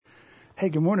Hey,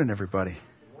 good morning, everybody.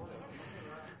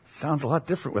 Sounds a lot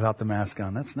different without the mask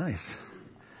on. That's nice.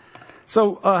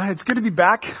 So it's good to be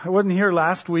back. I wasn't here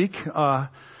last week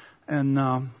and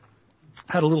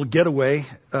had a little getaway.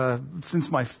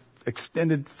 Since my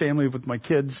extended family with my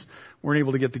kids weren't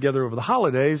able to get together over the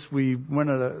holidays, we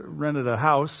rented a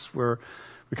house where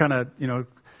we kind of,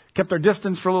 kept our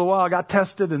distance for a little while, got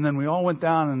tested, and then we all went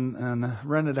down and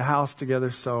rented a house together.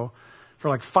 So for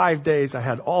like 5 days, I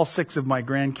had all 6 of my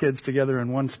grandkids together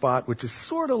in one spot, which is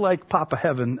sort of like Papa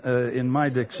Heaven in my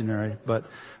dictionary. But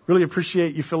really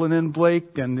appreciate you filling in,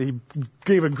 Blake, and he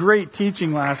gave a great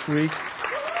teaching last week.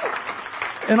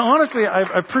 And honestly, I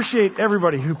appreciate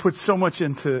everybody who puts so much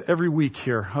into every week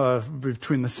here,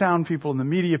 between the sound people and the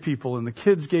media people and the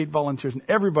Kids Gate volunteers and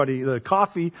everybody, the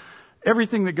coffee,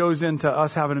 everything that goes into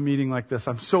us having a meeting like this.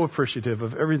 I'm so appreciative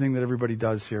of everything that everybody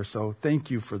does here. So thank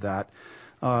you for that.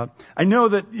 I know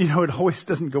that, it always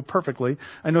doesn't go perfectly.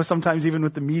 I know sometimes even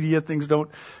with the media, things don't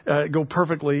go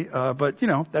perfectly. But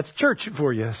that's church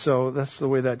for you. So that's the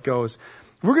way that goes.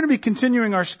 We're going to be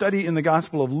continuing our study in the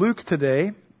Gospel of Luke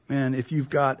today. And if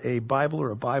you've got a Bible or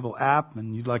a Bible app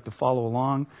and you'd like to follow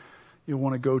along, you'll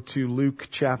want to go to Luke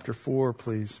chapter 4,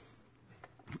 please.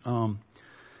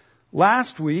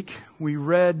 Last week, we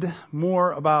read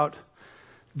more about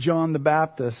John the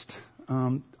Baptist.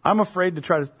 I'm afraid to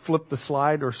try to flip the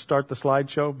slide or start the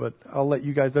slideshow, but I'll let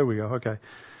you guys. There we go. Okay.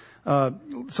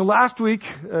 So last week,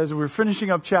 as we were finishing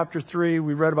up chapter 3,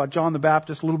 we read about John the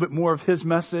Baptist, a little bit more of his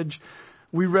message.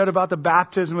 We read about the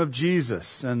baptism of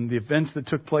Jesus and the events that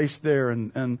took place there.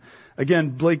 And again,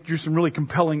 Blake drew some really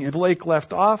compelling. Blake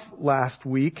left off last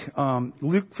week.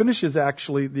 Luke finishes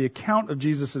actually the account of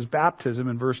Jesus' baptism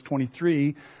in verse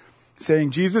 23,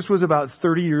 saying Jesus was about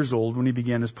 30 years old when he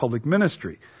began his public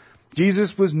ministry.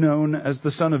 Jesus was known as the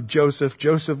son of Joseph.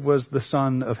 Joseph was the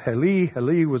son of Heli.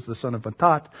 Heli was the son of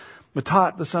Matat.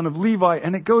 Matat, the son of Levi.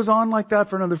 And it goes on like that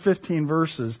for another 15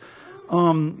 verses.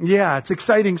 It's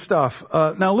exciting stuff.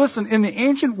 Now listen, in the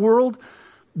ancient world,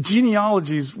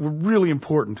 genealogies were really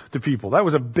important to people. That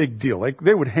was a big deal. Like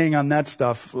they would hang on that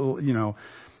stuff,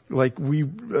 like we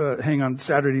hang on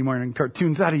Saturday morning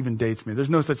cartoons. That even dates me. There's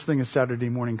no such thing as Saturday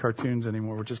morning cartoons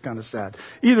anymore, which is kind of sad.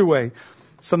 Either way,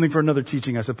 something for another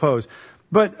teaching, I suppose.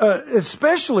 But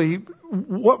especially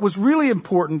what was really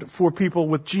important for people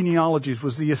with genealogies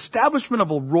was the establishment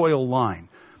of a royal line.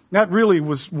 That really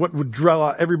was what would draw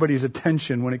everybody's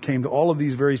attention when it came to all of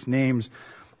these various names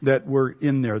that were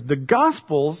in there. The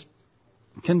Gospels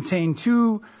contain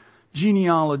 2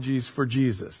 genealogies for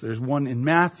Jesus. There's one in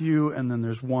Matthew, and then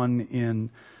there's one in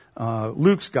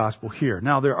Luke's Gospel here.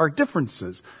 Now, there are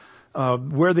differences.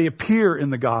 Where they appear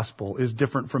in the Gospel is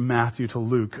different from Matthew to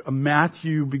Luke.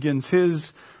 Matthew begins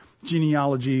his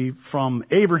genealogy from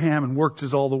Abraham and works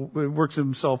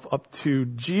himself up to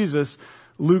Jesus.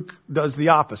 Luke does the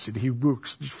opposite. He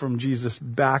works from Jesus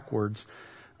backwards.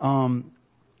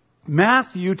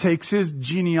 Matthew takes his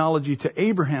genealogy to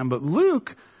Abraham, but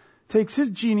Luke takes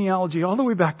his genealogy all the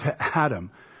way back to Adam,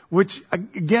 which,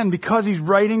 again, because he's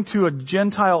writing to a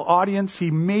Gentile audience,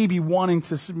 he may be wanting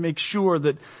to make sure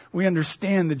that we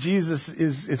understand that Jesus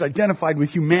is identified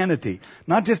with humanity,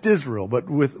 not just Israel, but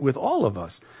with all of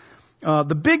us.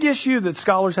 The big issue that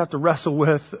scholars have to wrestle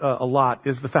with a lot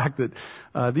is the fact that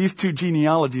these 2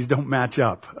 genealogies don't match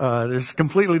up. There's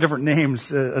completely different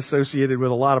names associated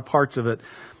with a lot of parts of it.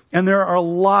 And there are a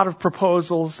lot of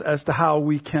proposals as to how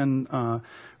we can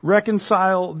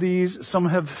reconcile these. Some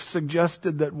have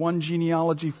suggested that one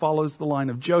genealogy follows the line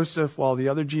of Joseph, while the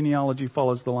other genealogy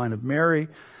follows the line of Mary.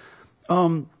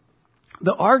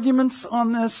 The arguments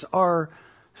on this are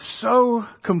so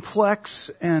complex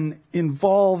and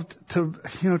involved to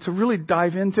really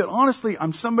dive into it. Honestly,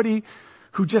 I'm somebody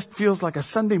who just feels like a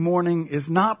Sunday morning is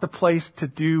not the place to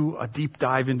do a deep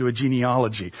dive into a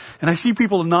genealogy. And I see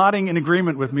people nodding in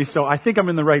agreement with me, so I think I'm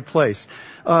in the right place.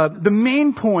 The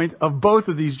main point of both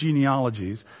of these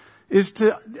genealogies is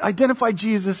to identify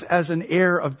Jesus as an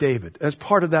heir of David, as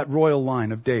part of that royal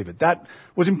line of David. That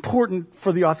was important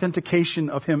for the authentication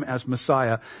of him as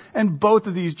Messiah. And both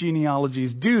of these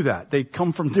genealogies do that. They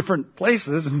come from different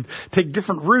places and take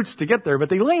different routes to get there, but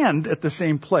they land at the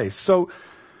same place. So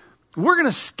we're going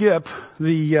to skip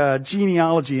the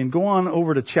genealogy and go on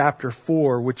over to chapter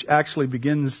 4, which actually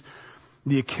begins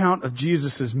the account of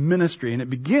Jesus' ministry. And it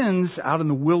begins out in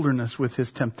the wilderness with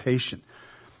his temptation.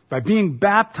 By being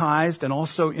baptized and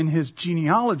also in his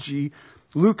genealogy,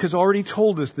 Luke has already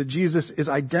told us that Jesus is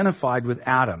identified with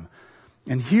Adam.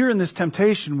 And here in this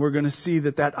temptation, we're going to see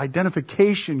that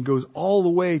identification goes all the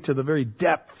way to the very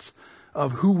depths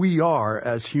of who we are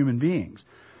as human beings.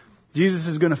 Jesus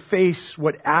is going to face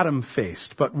what Adam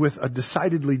faced, but with a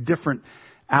decidedly different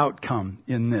outcome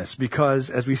in this. Because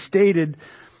as we stated,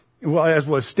 well, as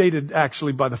was stated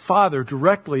actually by the Father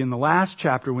directly in the last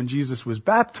chapter when Jesus was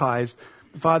baptized,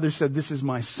 the Father said, "This is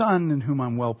my Son in whom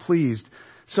I'm well pleased."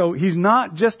 So he's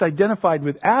not just identified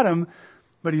with Adam,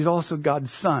 but he's also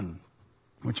God's Son,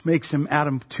 which makes him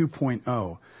Adam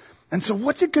 2.0. And so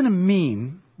what's it going to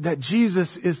mean that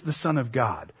Jesus is the Son of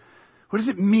God? What does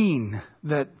it mean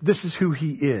that this is who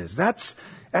he is? That's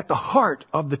at the heart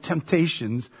of the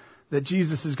temptations that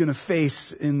Jesus is going to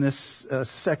face in this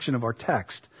section of our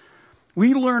text.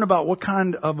 We learn about what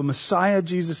kind of a Messiah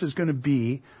Jesus is going to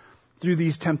be through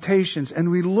these temptations,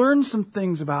 and we learn some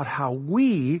things about how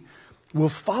we will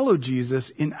follow Jesus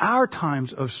in our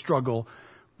times of struggle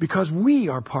because we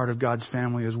are part of God's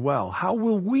family as well. How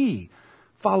will we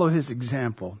follow his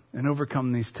example and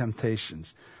overcome these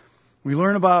temptations? We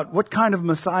learn about what kind of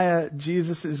Messiah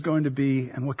Jesus is going to be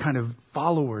and what kind of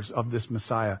followers of this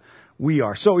Messiah we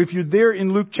are. So if you're there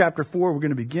in Luke chapter 4, we're going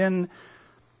to begin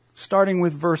starting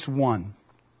with verse 1.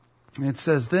 And it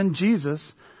says, "Then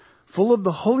Jesus, full of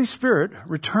the Holy Spirit,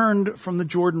 returned from the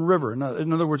Jordan River."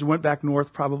 In other words, went back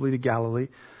north, probably to Galilee.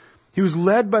 He was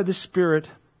led by the Spirit,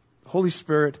 Holy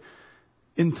Spirit,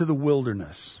 into the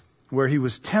wilderness, where he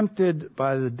was tempted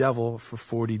by the devil for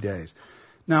 40 days.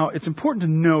 Now, it's important to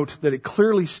note that it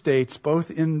clearly states,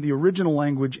 both in the original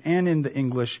language and in the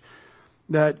English,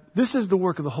 that this is the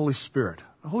work of the Holy Spirit.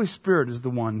 The Holy Spirit is the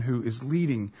one who is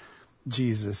leading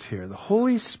Jesus here. The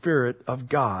Holy Spirit of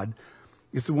God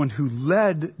is the one who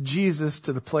led Jesus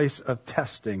to the place of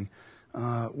testing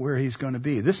where he's going to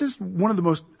be. This is one of the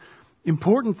most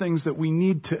important things that we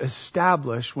need to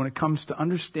establish when it comes to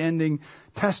understanding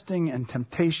testing and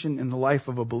temptation in the life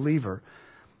of a believer.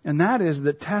 And that is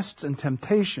that tests and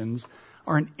temptations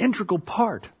are an integral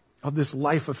part of this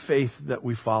life of faith that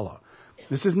we follow.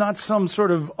 This is not some sort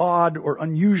of odd or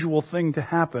unusual thing to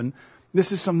happen.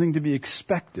 This is something to be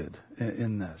expected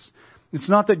in this. It's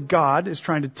not that God is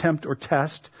trying to tempt or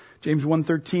test. James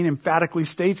 1:13 emphatically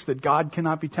states that God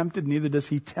cannot be tempted, neither does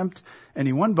he tempt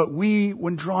anyone. But we,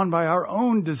 when drawn by our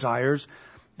own desires,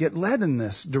 get led in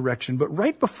this direction. But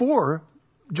right before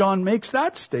James makes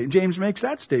that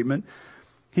statement,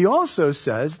 he also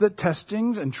says that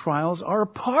testings and trials are a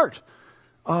part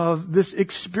of this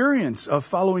experience of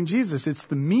following Jesus. It's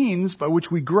the means by which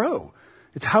we grow.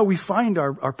 It's how we find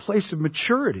our place of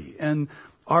maturity and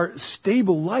our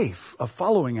stable life of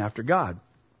following after God.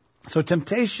 So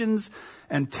temptations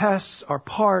and tests are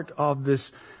part of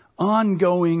this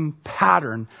ongoing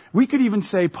pattern. We could even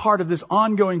say part of this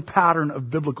ongoing pattern of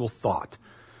biblical thought.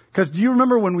 Because do you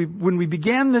remember when we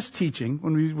began this teaching,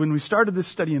 when we started this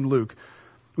study in Luke,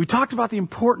 we talked about the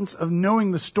importance of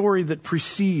knowing the story that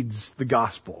precedes the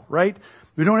gospel, right?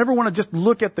 We don't ever want to just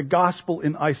look at the gospel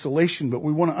in isolation, but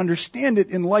we want to understand it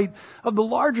in light of the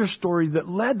larger story that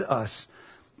led us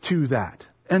to that.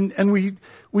 And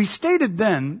we stated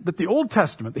then that the Old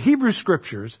Testament, the Hebrew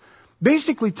Scriptures,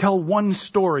 basically tell one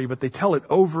story, but they tell it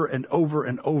over and over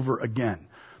and over again.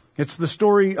 It's the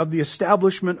story of the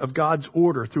establishment of God's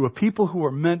order through a people who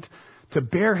are meant to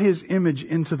bear his image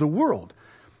into the world.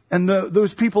 And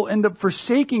those people end up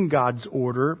forsaking God's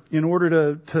order in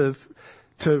order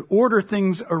to order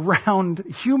things around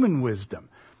human wisdom,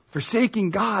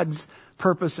 forsaking God's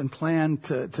purpose and plan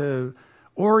to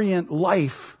orient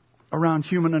life around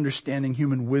human understanding,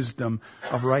 human wisdom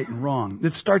of right and wrong.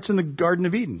 It starts in the Garden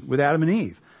of Eden with Adam and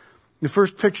Eve. The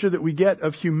first picture that we get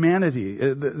of humanity,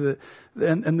 and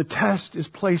the test is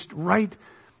placed right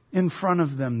in front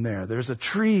of them there. There's a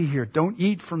tree here. Don't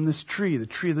eat from this tree, the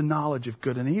tree of the knowledge of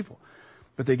good and evil.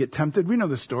 But they get tempted. We know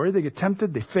the story. They get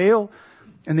tempted. They fail.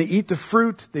 And they eat the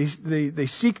fruit. They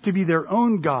seek to be their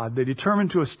own God. They determine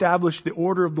to establish the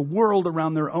order of the world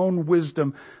around their own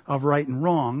wisdom of right and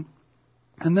wrong.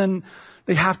 And then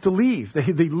they have to leave. They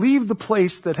leave the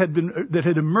place that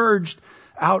had emerged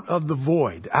out of the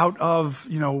void, out of,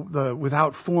 the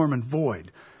without form and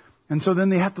void. And so then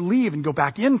they have to leave and go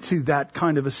back into that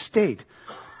kind of a state.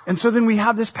 And so then we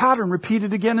have this pattern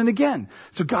repeated again and again.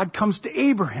 So God comes to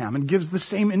Abraham and gives the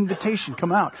same invitation.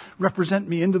 Come out, represent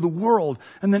me into the world.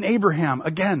 And then Abraham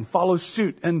again follows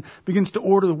suit and begins to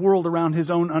order the world around his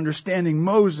own understanding.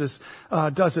 Moses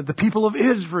does it. The people of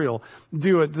Israel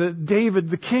do it. David,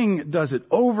 the king, does it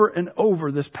over and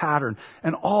over, this pattern.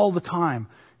 And all the time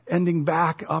ending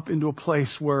back up into a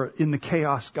place where in the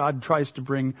chaos God tries to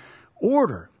bring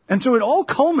order. And so it all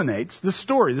culminates, this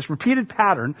story, this repeated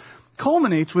pattern,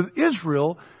 culminates with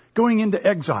Israel going into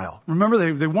exile.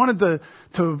 Remember, they wanted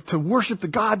to worship the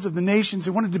gods of the nations.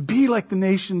 They wanted to be like the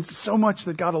nations so much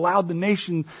that God allowed the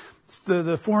nations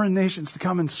the foreign nations to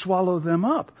come and swallow them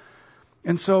up.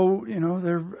 And so,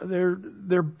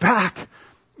 they're back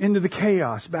into the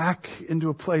chaos, back into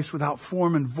a place without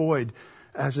form and void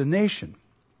as a nation.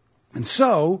 And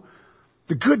so,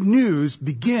 the good news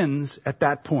begins at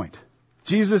that point.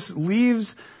 Jesus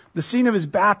leaves the scene of his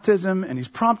baptism, and he's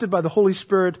prompted by the Holy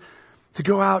Spirit to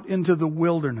go out into the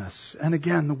wilderness. And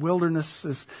again, the wilderness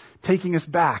is taking us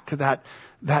back to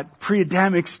that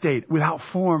pre-Adamic state, without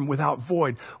form, without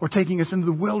void, or taking us into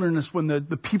the wilderness when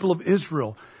the people of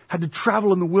Israel had to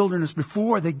travel in the wilderness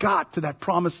before they got to that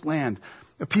promised land,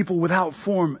 a people without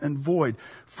form and void.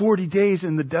 40 days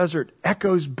in the desert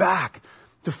echoes back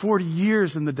to 40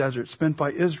 years in the desert spent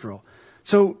by Israel.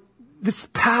 So this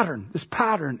pattern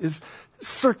is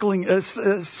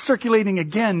circulating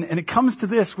again, and it comes to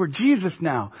this where Jesus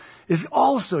now is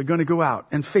also going to go out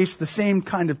and face the same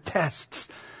kind of tests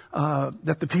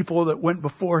that the people that went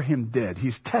before him did.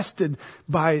 He's tested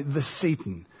by the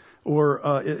Satan, or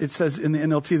it says in the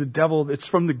NLT, the devil. It's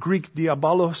from the Greek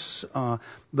diabolos,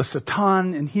 the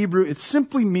Satan in Hebrew. It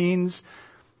simply means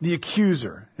the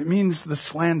accuser. It means the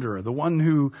slanderer, the one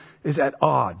who is at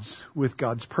odds with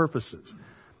God's purposes.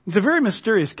 It's a very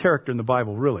mysterious character in the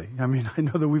Bible, really. I mean, I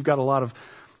know that we've got a lot of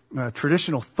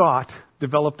traditional thought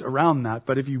developed around that,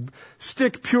 but if you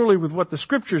stick purely with what the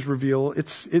scriptures reveal,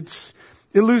 it's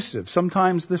elusive.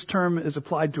 Sometimes this term is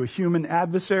applied to a human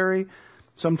adversary,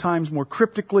 sometimes more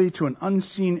cryptically to an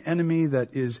unseen enemy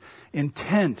that is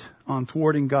intent on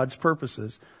thwarting God's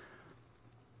purposes.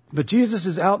 But Jesus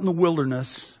is out in the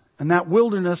wilderness, and that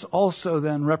wilderness also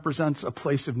then represents a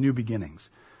place of new beginnings,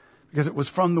 because it was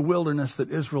from the wilderness that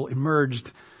Israel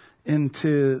emerged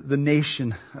into the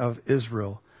nation of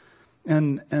Israel.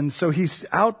 And so he's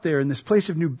out there in this place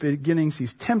of new beginnings.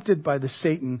 He's tempted by the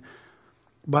Satan.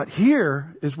 But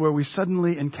here is where we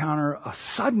suddenly encounter a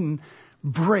sudden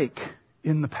break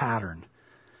in the pattern.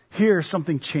 Here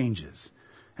something changes.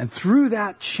 And through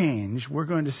that change, we're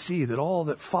going to see that all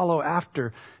that follow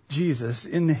after Jesus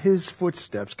in his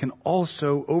footsteps can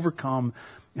also overcome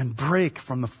and break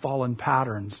from the fallen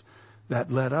patterns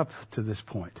that led up to this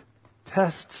point.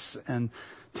 Tests and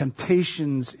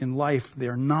temptations in life,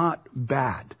 they're not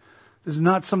bad. This is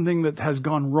not something that has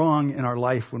gone wrong in our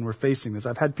life when we're facing this.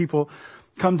 I've had people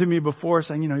come to me before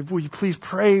saying, will you please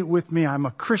pray with me? I'm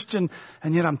a Christian,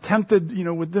 and yet I'm tempted,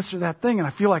 with this or that thing. And I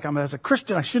feel like as a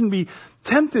Christian, I shouldn't be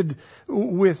tempted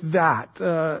with that.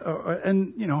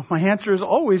 My answer is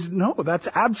always, no, that's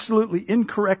absolutely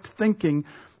incorrect thinking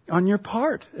on your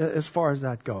part as far as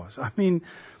that goes. I mean,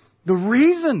 the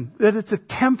reason that it's a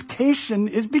temptation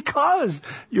is because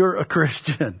you're a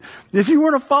Christian. If you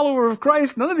weren't a follower of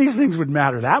Christ, none of these things would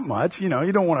matter that much. You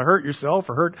don't want to hurt yourself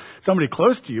or hurt somebody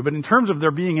close to you. But in terms of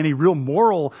there being any real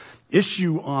moral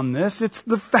issue on this, it's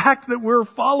the fact that we're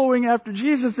following after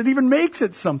Jesus that even makes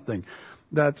it something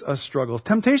that's a struggle.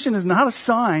 Temptation is not a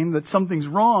sign that something's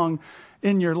wrong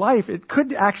in your life. It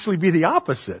could actually be the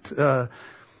opposite. The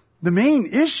main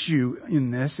issue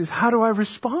in this is, how do I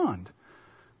respond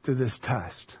to this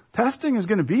test? Testing is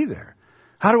going to be there.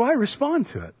 How do I respond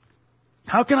to it?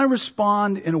 How can I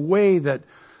respond in a way that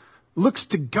looks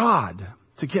to God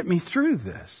to get me through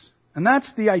this? And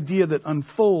that's the idea that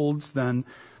unfolds then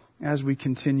as we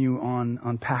continue on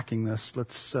unpacking this.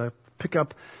 Let's pick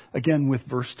up again with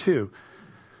verse 2.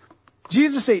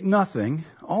 Jesus ate nothing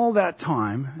all that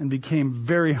time and became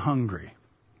very hungry.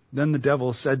 Then the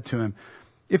devil said to him,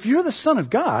 "If you're the Son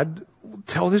of God,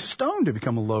 tell this stone to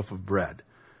become a loaf of bread."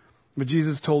 But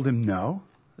Jesus told him, "No.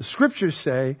 The scriptures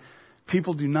say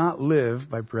people do not live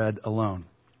by bread alone."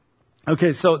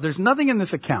 Okay, so there's nothing in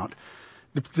this account,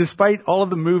 despite all of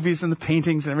the movies and the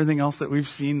paintings and everything else that we've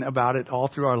seen about it all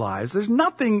through our lives. There's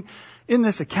nothing in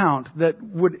this account that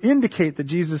would indicate that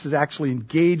Jesus is actually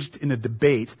engaged in a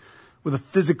debate with a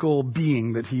physical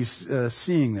being that he's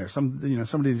seeing there.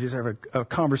 Somebody to just have a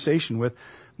conversation with.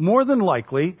 More than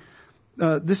likely,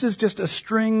 this is just a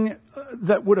string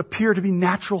that would appear to be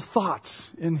natural thoughts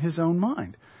in his own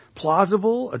mind.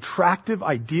 Plausible, attractive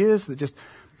ideas that just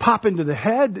pop into the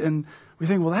head, and we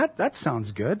think, well, that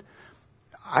sounds good.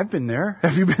 I've been there.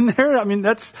 Have you been there? I mean,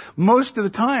 that's most of the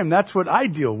time, that's what I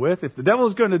deal with. If the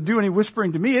devil's going to do any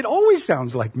whispering to me, it always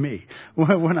sounds like me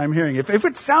when I'm hearing it. If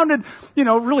it sounded,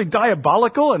 really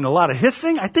diabolical and a lot of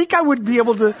hissing, I think I would be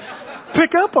able to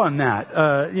pick up on that.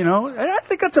 I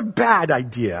think that's a bad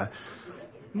idea.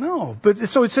 No, but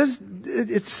so it says,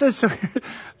 so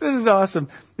this is awesome.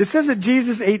 It says that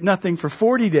Jesus ate nothing for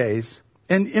 40 days.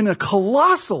 And in a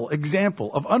colossal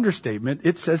example of understatement,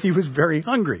 it says he was very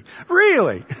hungry.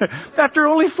 Really? After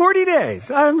only 40 days.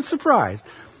 I'm surprised.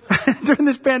 During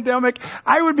this pandemic,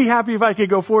 I would be happy if I could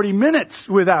go 40 minutes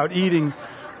without eating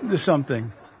to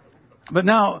something. But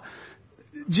now,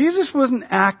 Jesus wasn't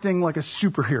acting like a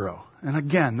superhero. And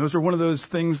again, those are one of those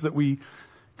things that we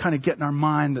kind of get in our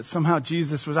mind, that somehow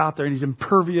Jesus was out there and he's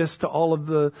impervious to all of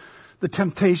the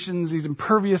temptations. He's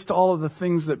impervious to all of the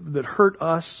things that hurt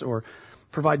us or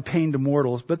provide pain to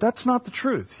mortals. But that's not the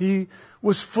truth. He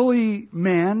was fully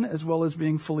man as well as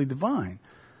being fully divine.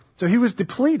 So he was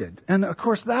depleted. And of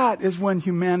course, that is when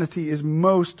humanity is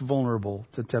most vulnerable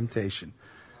to temptation.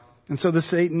 And so the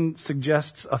Satan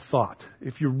suggests a thought.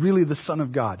 If you're really the Son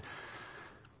of God.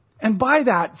 And by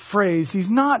that phrase, he's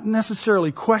not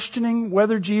necessarily questioning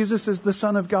whether Jesus is the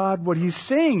Son of God. What he's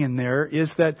saying in there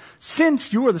is that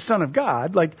since you are the Son of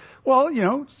God,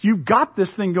 you've got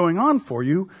this thing going on for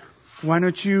you, why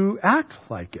don't you act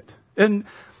like it? And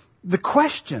the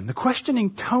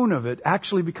questioning tone of it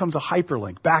actually becomes a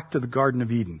hyperlink back to the Garden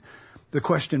of Eden. The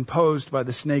question posed by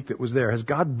the snake that was there. Has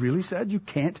God really said you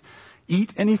can't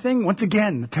eat anything? Once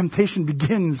again, the temptation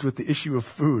begins with the issue of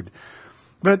food.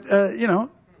 But,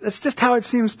 that's just how it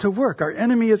seems to work. Our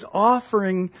enemy is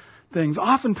oftentimes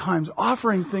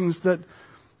offering things that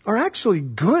are actually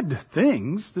good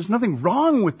things. There's nothing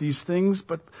wrong with these things,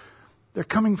 but they're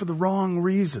coming for the wrong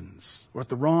reasons or at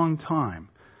the wrong time.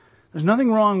 There's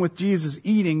nothing wrong with Jesus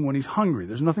eating when he's hungry.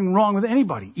 There's nothing wrong with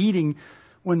anybody eating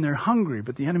when they're hungry.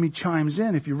 But the enemy chimes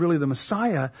in. If you're really the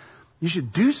Messiah, you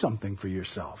should do something for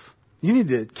yourself. You need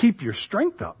to keep your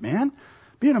strength up, man.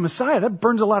 Being a Messiah, that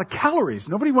burns a lot of calories.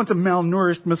 Nobody wants a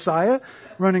malnourished Messiah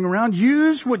running around.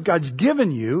 Use what God's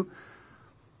given you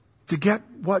to get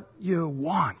what you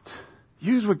want.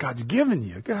 Use what God's given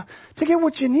you to get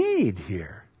what you need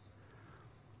here.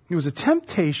 It was a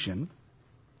temptation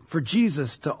for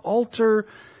Jesus to alter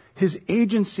his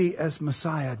agency as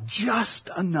Messiah just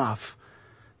enough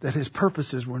that his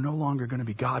purposes were no longer going to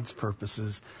be God's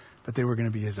purposes, but they were going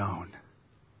to be his own,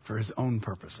 for his own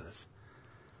purposes.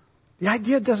 The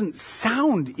idea doesn't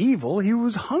sound evil. He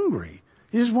was hungry.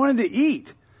 He just wanted to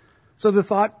eat. So the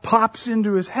thought pops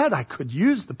into his head, I could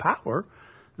use the power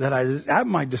that I is at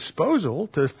my disposal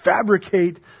to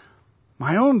fabricate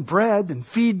my own bread and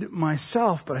feed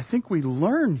myself. But I think we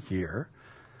learn here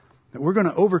that we're going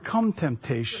to overcome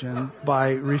temptation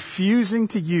by refusing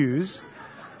to use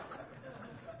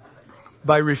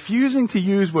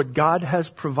what God has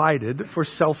provided for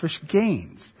selfish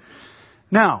gains.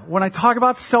 Now, when I talk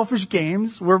about selfish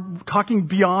gains, we're talking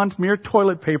beyond mere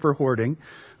toilet paper hoarding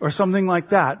or something like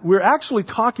that. We're actually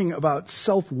talking about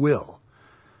self-will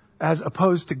as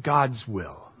opposed to God's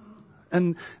will.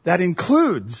 And that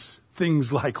includes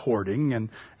things like hoarding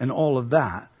and all of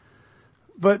that.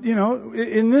 But,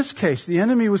 in this case, the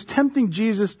enemy was tempting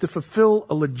Jesus to fulfill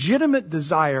a legitimate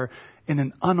desire in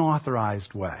an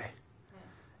unauthorized way,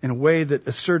 in a way that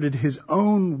asserted his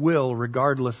own will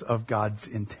regardless of God's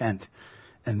intent.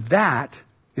 And that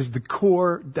is the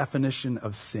core definition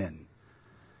of sin.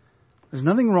 There's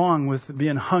nothing wrong with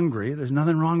being hungry. There's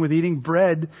nothing wrong with eating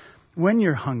bread when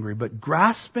you're hungry. But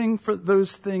grasping for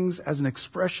those things as an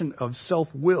expression of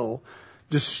self-will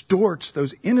distorts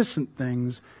those innocent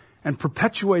things and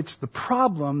perpetuates the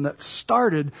problem that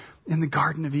started in the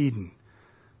Garden of Eden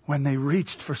when they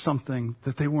reached for something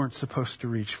that they weren't supposed to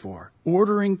reach for.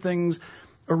 Ordering things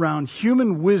around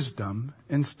human wisdom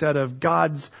instead of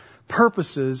God's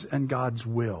purposes and God's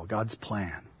will, God's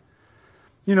plan.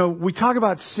 We talk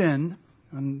about sin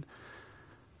and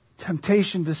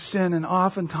temptation to sin, and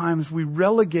oftentimes we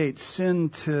relegate sin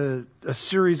to a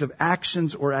series of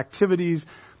actions or activities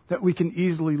that we can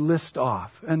easily list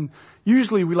off. And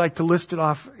usually we like to list it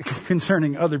off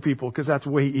concerning other people because that's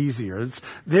way easier. It's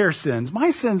their sins.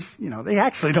 My sins, they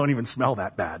actually don't even smell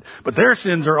that bad, but their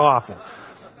sins are awful.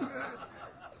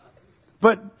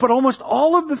 But almost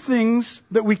all of the things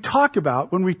that we talk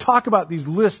about, when we talk about these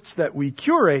lists that we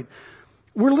curate,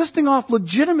 we're listing off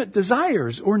legitimate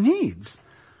desires or needs,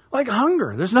 like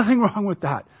hunger. There's nothing wrong with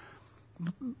that.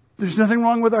 There's nothing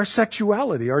wrong with our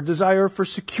sexuality, our desire for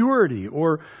security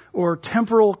or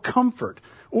temporal comfort.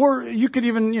 Or you could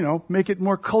even, make it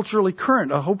more culturally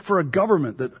current, a hope for a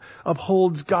government that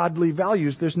upholds godly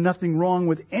values. There's nothing wrong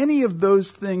with any of those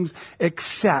things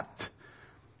except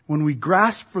when we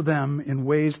grasp for them in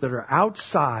ways that are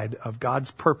outside of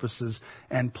God's purposes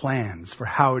and plans for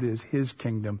how it is his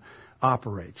kingdom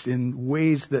operates, in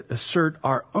ways that assert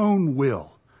our own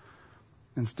will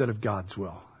instead of God's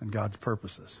will and God's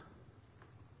purposes.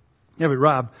 Yeah, but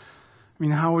Rob,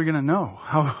 how are we going to know?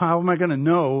 How am I going to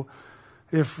know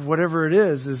if whatever it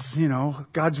is,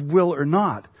 God's will or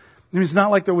not? It's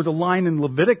not like there was a line in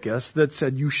Leviticus that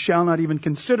said, you shall not even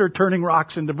consider turning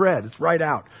rocks into bread. It's right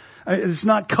out. It's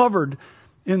not covered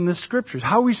in the scriptures.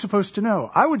 How are we supposed to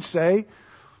know? I would say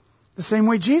The same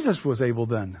way Jesus was able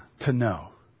then to know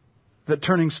that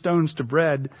turning stones to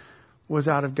bread was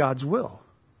out of God's will.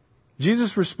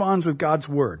 Jesus responds with God's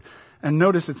word. And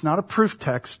notice it's not a proof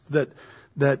text that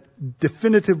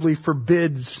definitively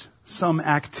forbids some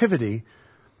activity,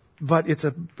 but it's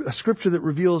a scripture that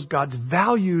reveals God's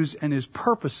values and his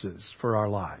purposes for our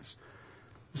lives.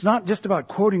 It's not just about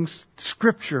quoting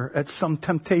scripture at some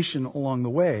temptation along the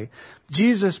way.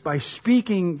 Jesus, by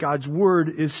speaking God's word,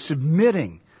 is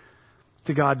submitting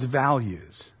to God's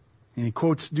values. And he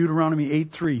quotes Deuteronomy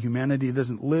 8:3, humanity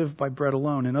doesn't live by bread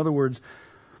alone. In other words,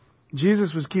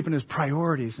 Jesus was keeping his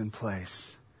priorities in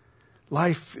place.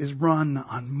 Life is run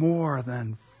on more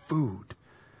than food.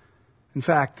 In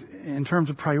fact, in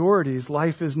terms of priorities,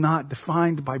 life is not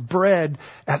defined by bread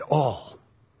at all.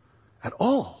 At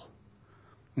all.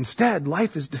 Instead,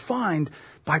 life is defined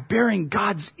by bearing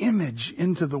God's image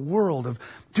into the world, of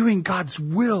doing God's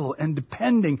will and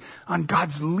depending on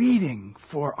God's leading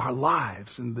for our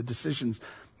lives and the decisions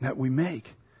that we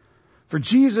make. For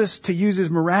Jesus to use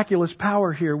his miraculous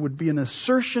power here would be an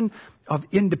assertion of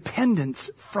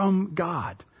independence from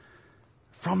God,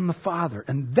 from the Father.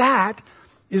 And that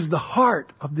is the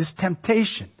heart of this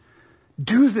temptation.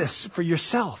 Do this for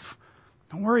yourself.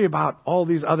 Don't worry about all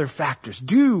these other factors.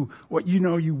 Do what you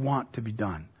know you want to be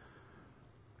done.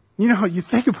 You know, you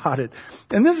think about it,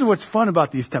 and this is what's fun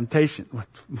about these temptations.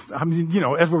 I mean, you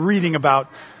know, as we're reading about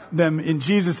them in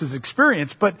Jesus'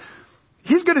 experience, but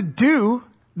he's going to do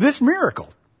this miracle.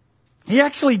 He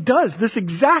actually does this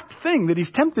exact thing that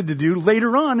he's tempted to do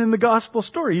later on in the gospel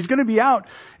story. He's going to be out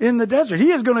in the desert.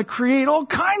 He is going to create all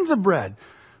kinds of bread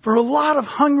for a lot of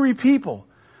hungry people.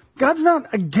 God's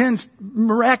not against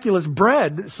miraculous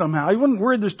bread somehow. He wasn't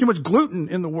worried there's too much gluten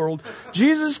in the world.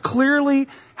 Jesus clearly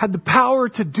had the power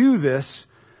to do this,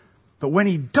 but when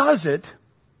he does it,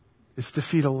 it's to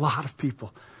feed a lot of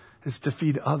people. It's to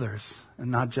feed others and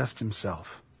not just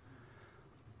himself.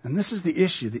 And this is the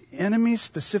issue. The enemy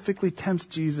specifically tempts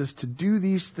Jesus to do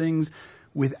these things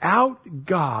without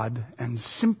God and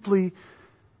simply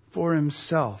for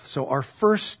himself. So our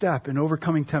first step in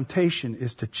overcoming temptation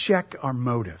is to check our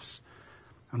motives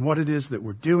on what it is that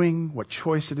we're doing, what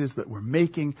choice it is that we're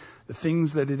making, the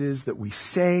things that it is that we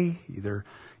say, either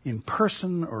in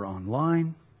person or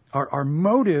online. Are our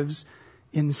motives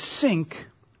in sync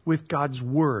with God's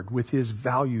word, with his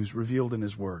values revealed in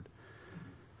his word?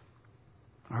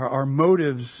 Are our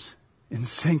motives in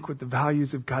sync with the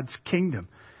values of God's kingdom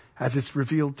as it's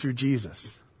revealed through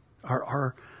Jesus? Are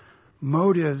our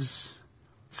motives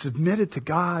submitted to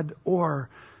God, or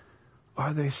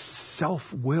are they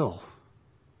self-will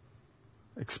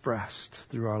expressed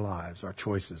through our lives, our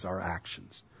choices, our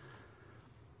actions?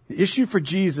 The issue for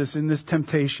Jesus in this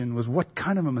temptation was, what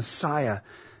kind of a Messiah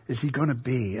is he going to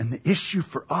be? And the issue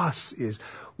for us is,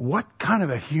 what kind of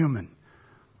a human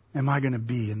am I going to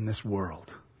be in this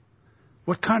world?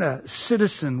 What kind of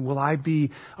citizen will I be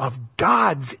of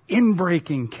God's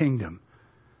inbreaking kingdom?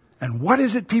 And what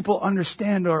is it people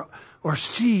understand or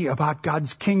see about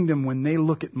God's kingdom when they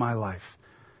look at my life,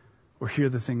 or hear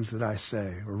the things that I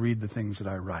say, or read the things that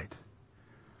I write?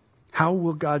 How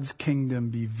will God's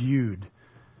kingdom be viewed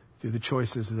through the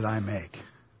choices that I make?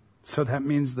 So that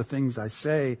means the things I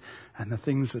say and the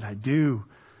things that I do,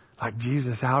 like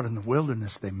Jesus out in the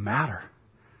wilderness, they matter.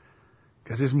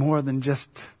 Because it's more than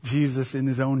just Jesus in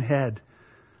his own head.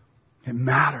 It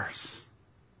matters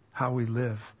how we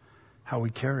live, how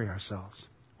we carry ourselves.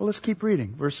 Well, let's keep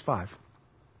reading. Verse 5.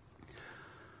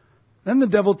 Then the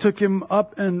devil took him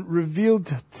up and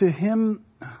revealed to him,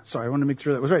 I want to make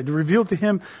sure that was right, to reveal to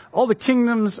him all the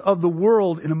kingdoms of the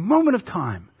world in a moment of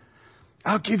time.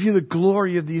 I'll give you the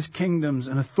glory of these kingdoms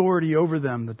and authority over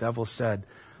them, the devil said,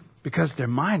 because they're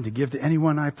mine to give to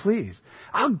anyone I please.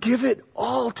 I'll give it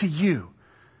all to you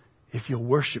if you'll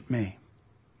worship me.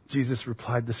 Jesus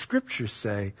replied, the scriptures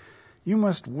say, you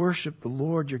must worship the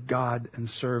Lord your God and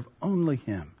serve only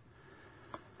him.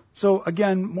 So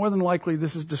again, more than likely,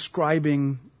 this is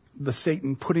describing the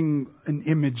Satan putting an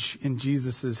image in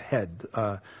Jesus' head.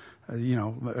 A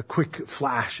quick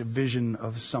flash, a vision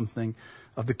of something,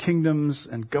 of the kingdoms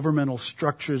and governmental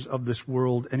structures of this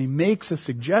world. And he makes a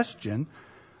suggestion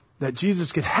that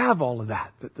Jesus could have all of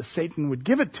that the Satan would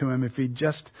give it to him if he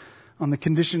just, on the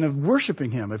condition of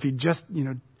worshiping him, if he just,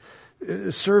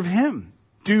 serve him,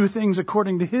 do things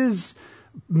according to his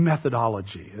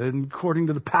methodology and according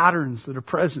to the patterns that are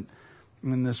present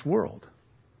in this world.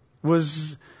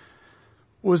 Was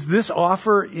this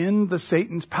offer in the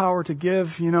Satan's power to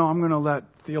give? I'm going to let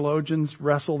theologians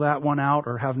wrestle that one out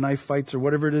or have knife fights or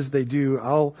whatever it is they do.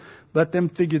 I'll let them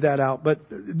figure that out. But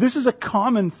this is a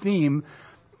common theme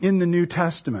in the New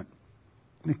Testament.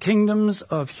 The kingdoms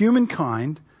of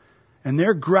humankind and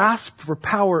their grasp for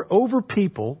power over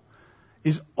people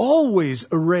is always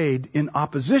arrayed in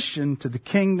opposition to the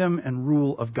kingdom and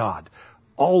rule of God.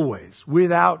 Always,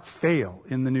 without fail,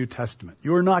 in the New Testament.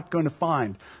 You're not going to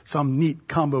find some neat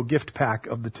combo gift pack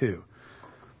of the two.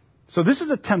 So this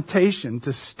is a temptation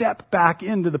to step back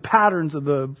into the patterns of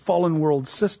the fallen world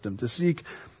system, to seek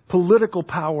political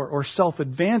power or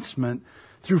self-advancement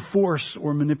through force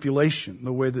or manipulation,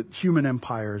 the way that human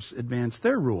empires advance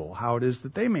their rule, how it is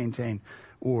that they maintain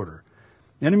order.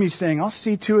 The enemy's saying, I'll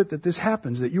see to it that this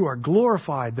happens, that you are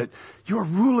glorified, that you're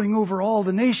ruling over all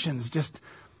the nations. Just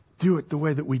do it the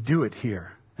way that we do it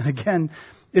here. And again,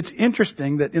 it's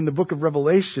interesting that in the book of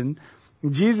Revelation,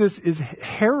 Jesus is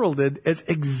heralded as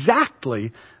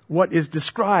exactly what is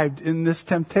described in this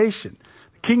temptation.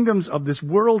 Kingdoms of this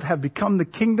world have become the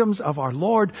kingdoms of our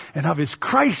Lord and of His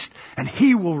Christ, and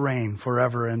He will reign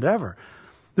forever and ever.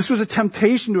 This was a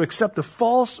temptation to accept a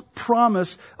false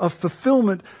promise of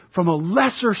fulfillment from a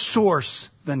lesser source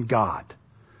than God,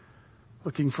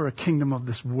 looking for a kingdom of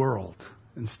this world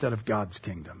instead of God's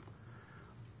kingdom.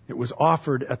 It was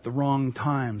offered at the wrong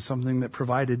time, something that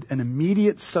provided an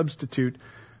immediate substitute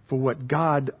for what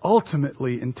God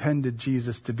ultimately intended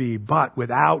Jesus to be, but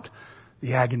without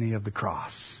the agony of the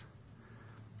cross.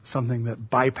 Something that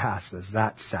bypasses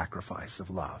that sacrifice of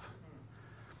love.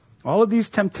 All of these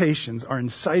temptations are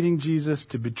inciting Jesus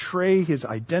to betray His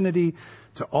identity,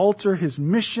 to alter His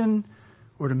mission,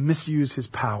 or to misuse His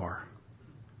power.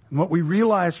 And what we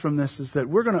realize from this is that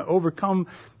we're going to overcome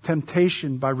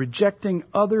temptation by rejecting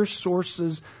other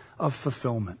sources of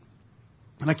fulfillment.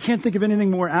 And I can't think of anything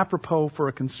more apropos for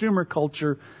a consumer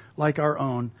culture like our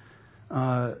own,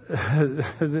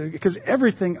 because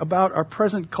everything about our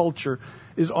present culture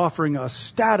is offering us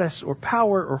status or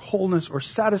power or wholeness or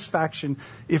satisfaction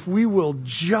if we will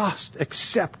just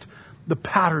accept the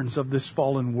patterns of this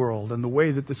fallen world and the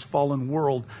way that this fallen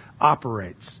world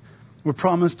operates. We're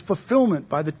promised fulfillment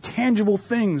by the tangible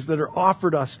things that are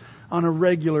offered us on a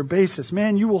regular basis.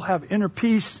 Man, you will have inner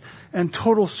peace and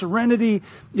total serenity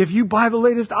if you buy the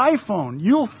latest iPhone.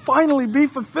 You'll finally be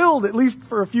fulfilled, at least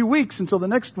for a few weeks until the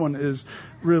next one is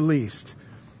released.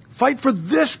 Fight for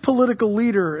this political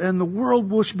leader and the world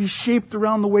will be shaped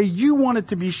around the way you want it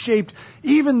to be shaped,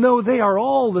 even though they are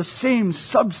all the same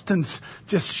substance,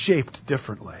 just shaped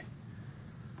differently.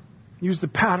 Use the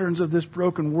patterns of this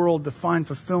broken world to find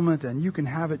fulfillment, and you can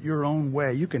have it your own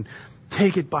way. You can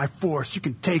take it by force. You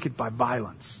can take it by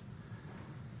violence.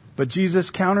 But Jesus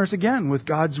counters again with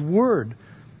God's word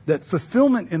that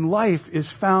fulfillment in life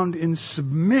is found in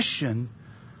submission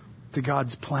to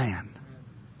God's plan,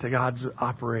 to God's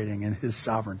operating in His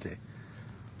sovereignty.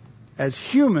 As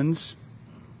humans,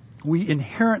 we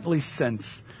inherently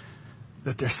sense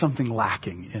that there's something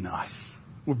lacking in us.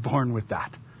 We're born with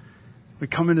that. We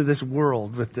come into this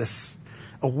world with this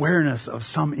awareness of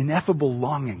some ineffable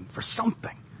longing for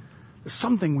something. There's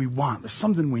something we want. There's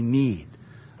something we need.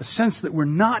 A sense that we're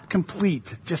not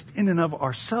complete just in and of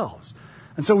ourselves.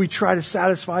 And so we try to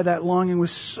satisfy that longing with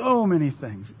so many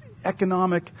things.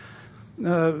 Economic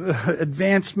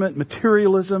advancement,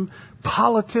 materialism,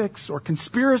 politics, or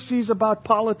conspiracies about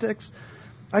politics.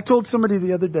 I told somebody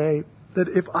the other day that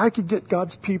if I could get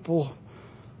God's people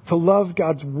to love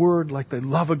God's word like they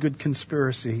love a good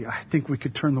conspiracy, I think we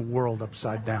could turn the world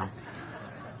upside down.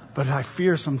 But I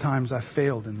fear sometimes I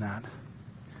failed in that.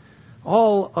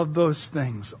 All of those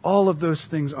things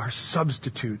are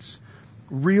substitutes.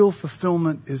 Real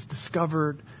fulfillment is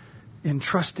discovered in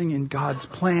trusting in God's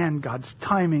plan, God's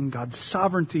timing, God's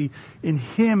sovereignty, in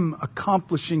Him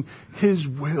accomplishing His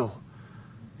will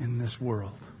in this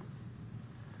world.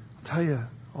 I'll tell you,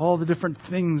 all the different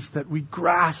things that we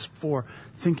grasp for,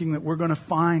 thinking that we're going to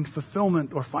find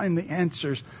fulfillment or find the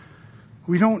answers.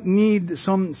 We don't need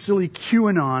some silly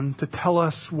QAnon to tell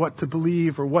us what to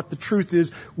believe or what the truth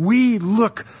is. We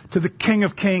look to the King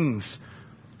of Kings,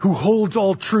 who holds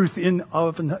all truth in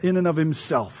and of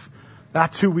Himself.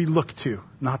 That's who we look to,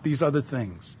 not these other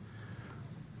things.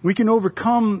 We can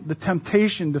overcome the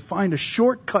temptation to find a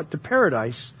shortcut to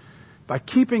paradise by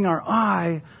keeping our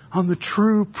eye on the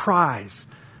true prize,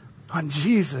 on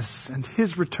Jesus and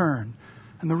His return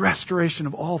and the restoration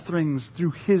of all things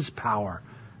through His power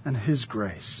and His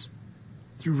grace,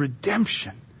 through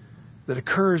redemption that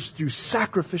occurs through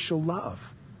sacrificial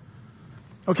love.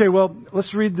 Okay, well,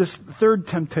 let's read this third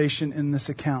temptation in this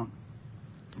account.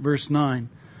 Verse 9.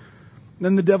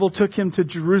 Then the devil took him to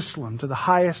Jerusalem, to the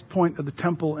highest point of the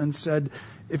temple, and said,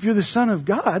 "If you're the Son of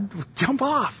God, jump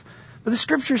off. But the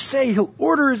scriptures say He'll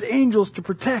order His angels to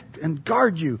protect and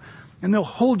guard you, and they'll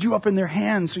hold you up in their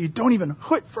hands so you don't even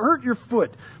hurt your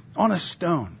foot on a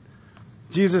stone."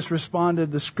 Jesus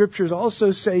responded, "The scriptures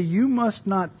also say you must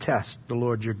not test the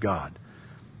Lord your God."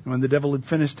 When the devil had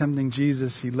finished tempting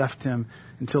Jesus, he left him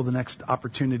until the next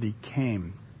opportunity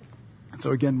came.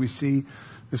 So again, we see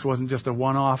this wasn't just a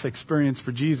one-off experience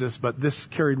for Jesus, but this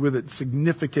carried with it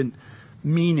significant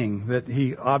meaning that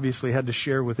he obviously had to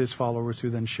share with his followers,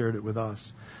 who then shared it with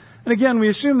us. And again, we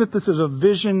assume that this is a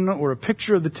vision or a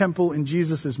picture of the temple in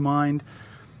Jesus' mind.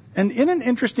 And in an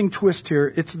interesting twist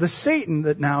here, it's the Satan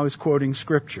that now is quoting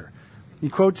Scripture. He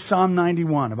quotes Psalm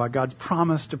 91 about God's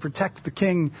promise to protect the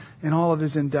king in all of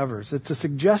his endeavors. It's a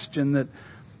suggestion that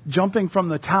jumping from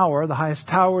the tower, the highest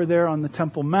tower there on the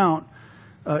Temple Mount,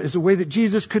 is a way that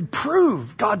Jesus could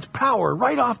prove God's power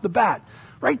right off the bat.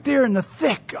 Right there in the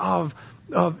thick of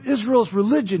Israel's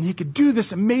religion, he could do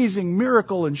this amazing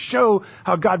miracle and show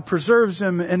how God preserves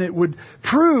him, and it would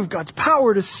prove God's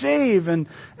power to save and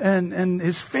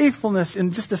his faithfulness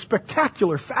in just a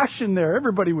spectacular fashion there.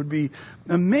 Everybody would be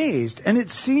amazed. And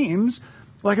it seems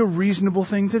like a reasonable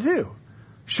thing to do.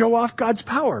 Show off God's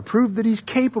power, prove that he's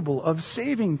capable of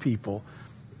saving people.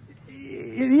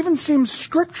 It even seems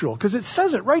scriptural because it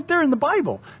says it right there in the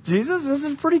Bible. Jesus, this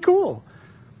is pretty cool.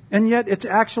 And yet it's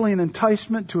actually an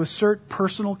enticement to assert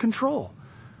personal control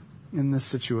in this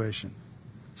situation.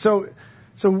 So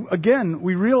again,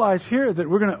 we realize here that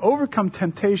we're going to overcome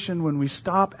temptation when we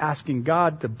stop asking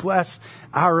God to bless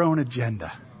our own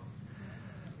agenda.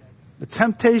 The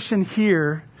temptation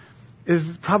here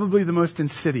is probably the most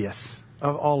insidious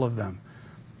of all of them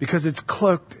because it's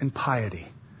cloaked in piety.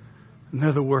 And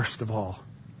they're the worst of all.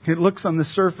 It looks on the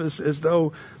surface as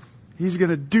though he's going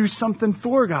to do something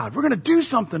for God. We're going to do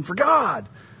something for God.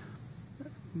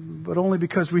 But only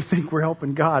because we think we're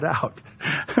helping God out.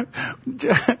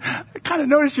 I kind of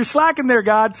noticed you're slacking there,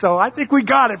 God, so I think we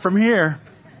got it from here.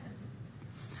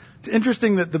 It's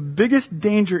interesting that the biggest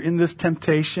danger in this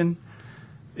temptation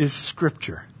is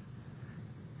Scripture.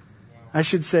 I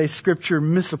should say Scripture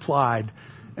misapplied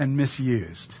and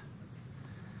misused.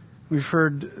 We've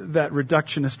heard that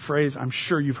reductionist phrase. I'm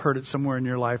sure you've heard it somewhere in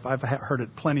your life. I've heard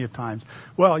it plenty of times.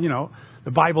 Well,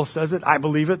 the Bible says it. I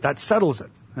believe it. That settles it.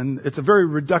 And it's a very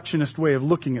reductionist way of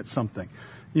looking at something.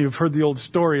 You've heard the old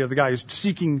story of the guy who's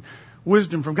seeking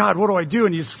wisdom from God. What do I do?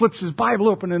 And he just flips his Bible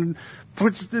open and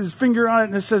puts his finger on it,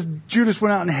 and it says Judas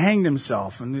went out and hanged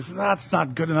himself. And he says, that's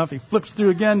not good enough. He flips through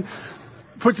again,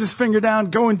 puts his finger down,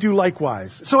 go and do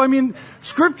likewise. So,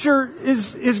 Scripture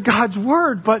is God's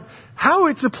Word, but how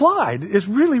it's applied is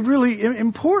really, really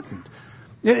important.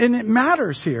 And it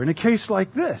matters here in a case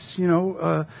like this.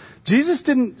 Jesus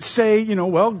didn't say,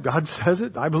 well, God says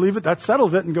it, I believe it, that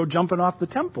settles it, and go jumping off the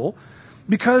temple,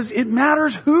 because it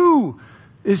matters who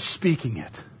is speaking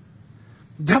it.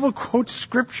 The devil quotes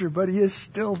Scripture, but he is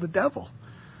still the devil.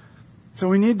 So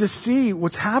we need to see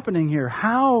what's happening here,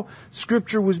 how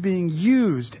Scripture was being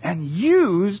used. And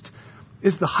used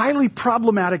is the highly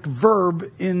problematic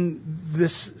verb in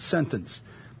this sentence.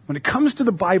 When it comes to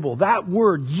the Bible, that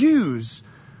word, use,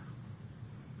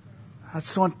 that's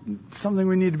something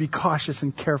we need to be cautious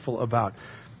and careful about.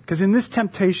 Because in this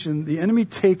temptation, the enemy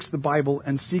takes the Bible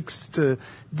and seeks to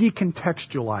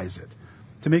decontextualize it,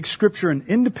 to make Scripture an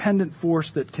independent force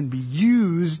that can be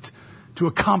used to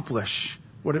accomplish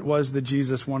what it was that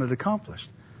Jesus wanted accomplished,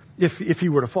 if he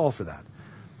were to fall for that.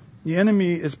 The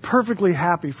enemy is perfectly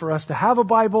happy for us to have a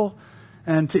Bible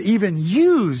and to even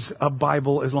use a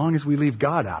Bible as long as we leave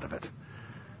God out of it,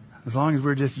 as long as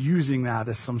we're just using that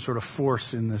as some sort of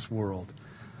force in this world.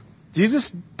 Jesus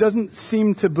doesn't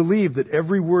seem to believe that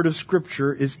every word of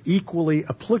Scripture is equally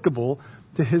applicable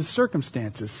to his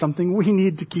circumstances, something we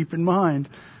need to keep in mind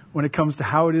when it comes to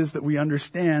how it is that we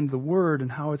understand the Word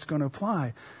and how it's going to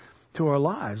apply to our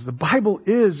lives. The Bible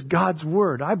is God's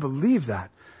Word. I believe that.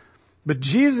 But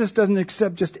Jesus doesn't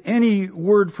accept just any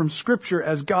word from Scripture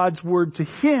as God's Word to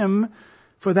him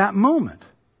for that moment.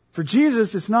 For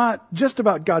Jesus, it's not just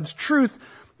about God's truth.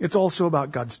 It's also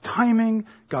about God's timing,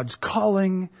 God's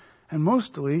calling, and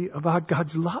mostly about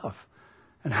God's love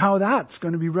and how that's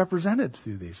going to be represented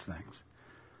through these things.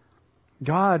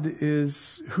 God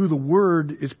is who the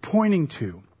Word is pointing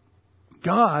to.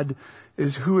 God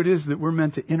is who it is that we're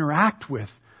meant to interact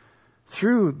with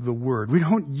through the Word. We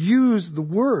don't use the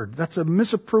Word. That's a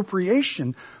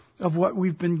misappropriation of what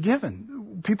we've been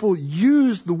given. People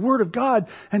use the Word of God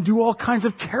and do all kinds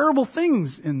of terrible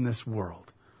things in this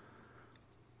world.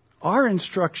 Our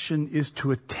instruction is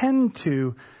to attend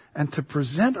to and to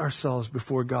present ourselves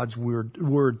before God's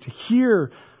Word, to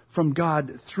hear from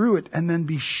God through it, and then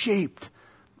be shaped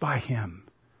by Him,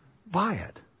 by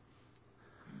it.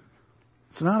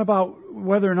 It's not about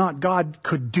whether or not God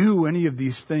could do any of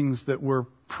these things that were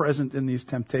present in these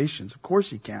temptations. Of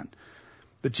course He can.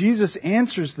 But Jesus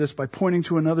answers this by pointing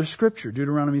to another scripture,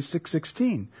 Deuteronomy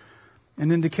 6:16,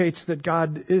 and indicates that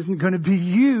God isn't going to be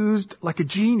used like a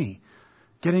genie,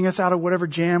 getting us out of whatever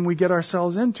jam we get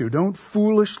ourselves into. Don't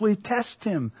foolishly test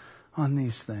him on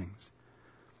these things.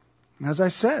 As I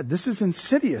said, this is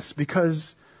insidious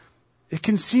because it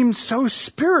can seem so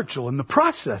spiritual in the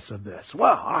process of this.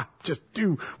 Well, I just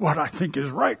do what I think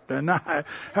is right, and I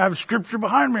have scripture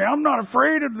behind me. I'm not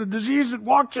afraid of the disease that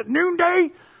walks at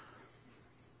noonday.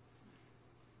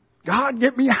 God,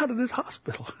 get me out of this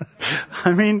hospital.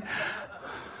 I mean,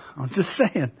 I'm just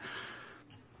saying,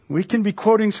 we can be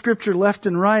quoting scripture left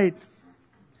and right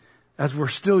as we're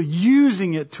still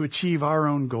using it to achieve our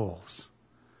own goals,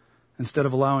 instead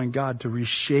of allowing God to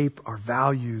reshape our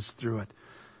values through it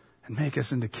and make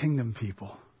us into kingdom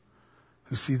people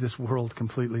who see this world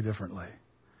completely differently.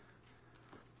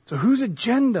 So whose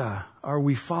agenda are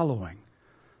we following?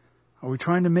 Are we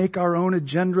trying to make our own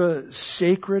agenda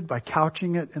sacred by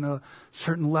couching it in a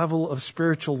certain level of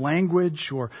spiritual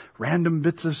language or random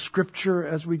bits of scripture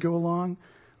as we go along?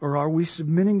 Or are we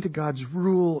submitting to God's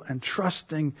rule and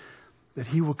trusting that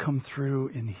he will come through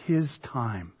in his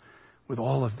time with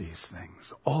all of these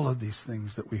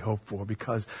things that we hope for?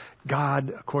 Because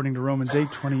God, according to Romans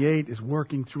 8:28, is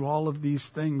working through all of these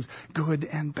things, good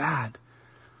and bad,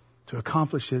 to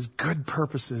accomplish his good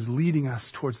purposes, leading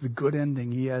us towards the good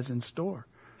ending he has in store.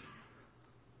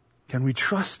 Can we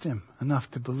trust him enough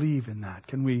to believe in that?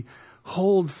 Can we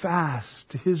hold fast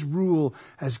to his rule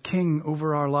as king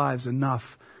over our lives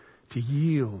enough to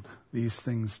yield these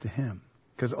things to him?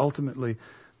 Because ultimately,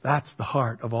 that's the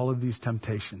heart of all of these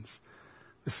temptations.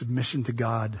 The submission to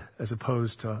God as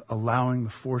opposed to allowing the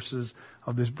forces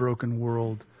of this broken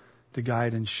world to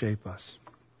guide and shape us.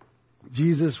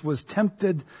 Jesus was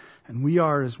tempted, and we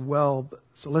are as well.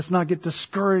 So let's not get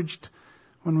discouraged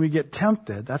when we get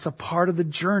tempted. That's a part of the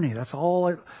journey. That's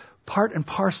all part and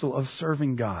parcel of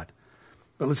serving God.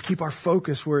 But let's keep our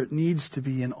focus where it needs to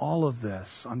be in all of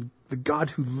this, on the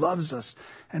God who loves us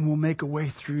and will make a way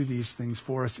through these things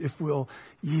for us if we'll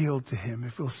yield to him,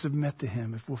 if we'll submit to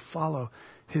him, if we'll follow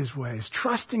his ways,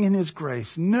 trusting in his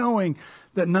grace, knowing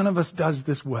that none of us does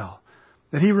this well,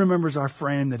 that he remembers our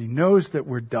frame, that he knows that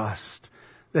we're dust,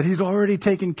 that he's already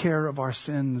taken care of our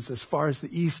sins as far as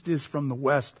the east is from the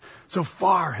west. So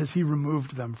far has he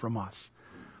removed them from us.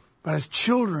 But as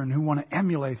children who want to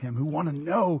emulate him, who want to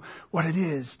know what it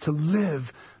is to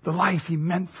live the life he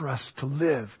meant for us to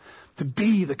live, to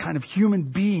be the kind of human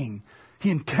being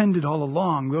he intended all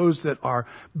along, those that are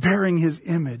bearing his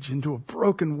image into a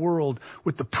broken world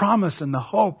with the promise and the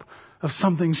hope of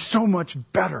something so much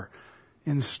better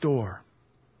in store.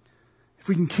 If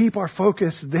we can keep our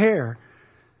focus there,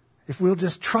 if we'll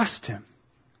just trust him,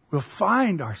 we'll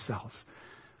find ourselves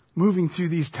moving through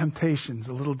these temptations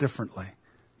a little differently,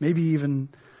 maybe even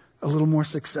a little more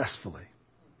successfully.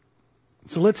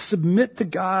 So let's submit to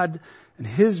God and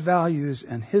his values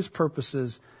and his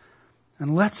purposes,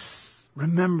 and let's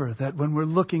remember that when we're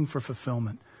looking for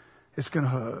fulfillment, it's going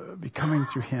to be coming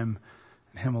through him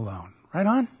and him alone. Right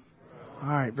on? All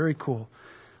right, very cool.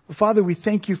 Well, Father, we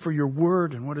thank you for your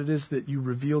word and what it is that you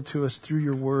reveal to us through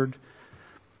your word.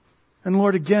 And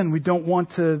Lord, again, we don't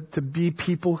want to be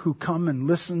people who come and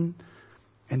listen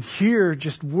and hear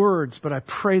just words, but I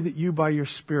pray that you, by your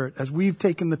Spirit, as we've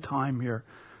taken the time here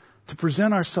to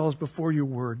present ourselves before your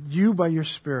word, you, by your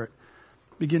Spirit,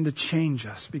 begin to change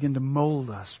us, begin to mold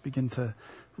us, begin to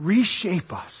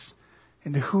reshape us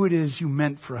into who it is you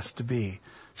meant for us to be,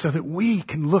 so that we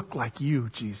can look like you,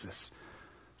 Jesus,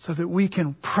 so that we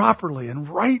can properly and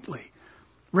rightly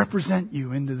represent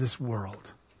you into this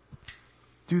world.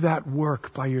 Do that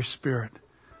work by your Spirit,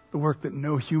 the work that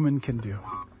no human can do.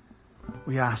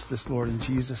 We ask this, Lord, in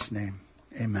Jesus' name.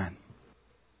 Amen.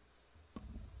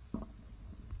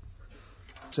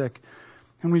 Sick.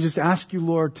 And we just ask you,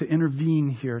 Lord, to intervene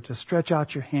here, to stretch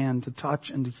out your hand, to touch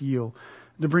and to heal,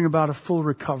 to bring about a full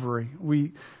recovery.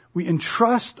 We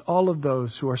entrust all of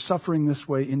those who are suffering this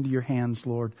way into your hands,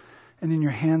 Lord. And in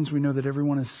your hands, we know that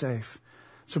everyone is safe.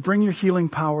 So bring your healing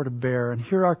power to bear and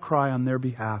hear our cry on their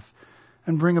behalf,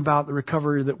 and bring about the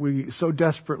recovery that we so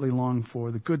desperately long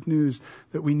for, the good news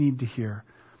that we need to hear.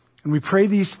 And we pray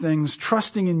these things,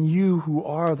 trusting in you who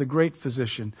are the great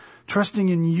physician, trusting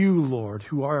in you, Lord,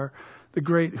 who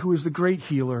is the great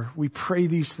healer. We pray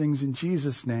these things in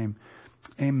Jesus' name.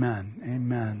 Amen.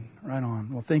 Amen. Right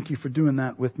on. Well, thank you for doing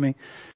that with me.